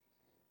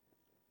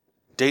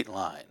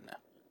Dateline.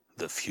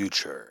 The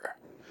future.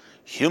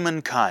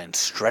 Humankind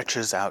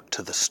stretches out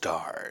to the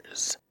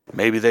stars.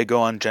 Maybe they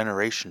go on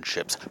generation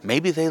ships.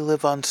 Maybe they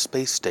live on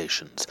space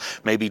stations.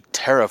 Maybe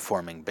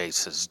terraforming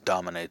bases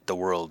dominate the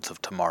worlds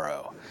of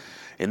tomorrow.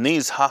 In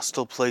these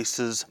hostile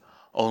places,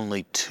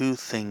 only two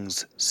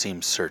things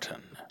seem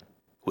certain.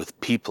 With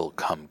people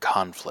come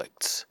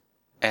conflicts.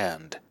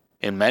 And,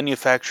 in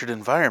manufactured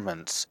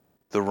environments,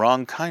 the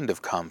wrong kind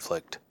of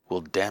conflict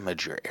will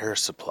damage your air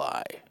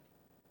supply.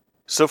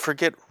 So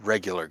forget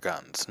regular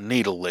guns,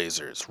 needle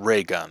lasers,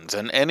 ray guns,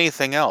 and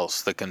anything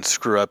else that can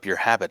screw up your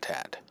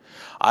habitat.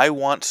 I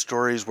want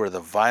stories where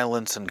the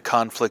violence and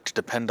conflict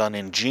depend on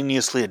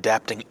ingeniously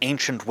adapting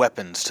ancient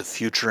weapons to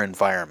future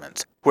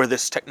environments, where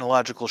this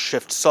technological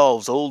shift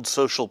solves old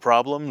social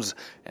problems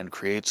and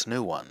creates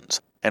new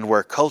ones, and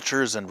where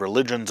cultures and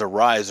religions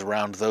arise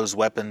around those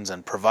weapons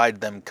and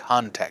provide them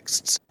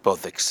contexts,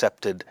 both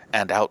accepted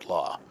and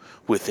outlaw,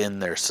 within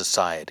their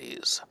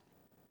societies.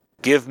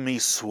 Give me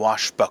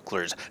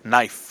swashbucklers,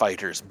 knife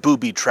fighters,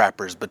 booby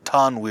trappers,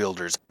 baton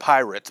wielders,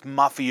 pirates,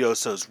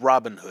 mafiosos,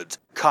 Robin Hoods,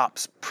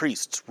 cops,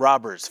 priests,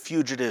 robbers,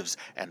 fugitives,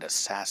 and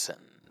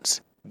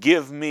assassins.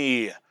 Give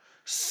me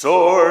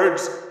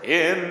Swords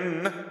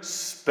in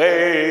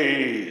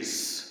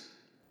Space.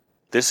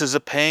 This is a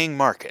paying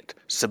market.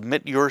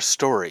 Submit your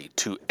story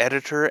to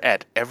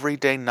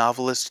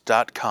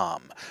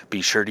editor@everydaynovelist.com.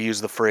 Be sure to use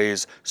the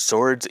phrase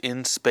 "Swords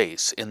in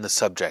Space" in the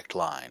subject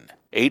line.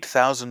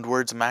 8,000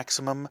 words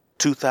maximum,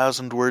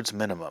 2,000 words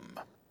minimum.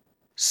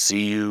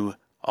 See you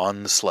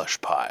on the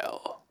slush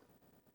pile.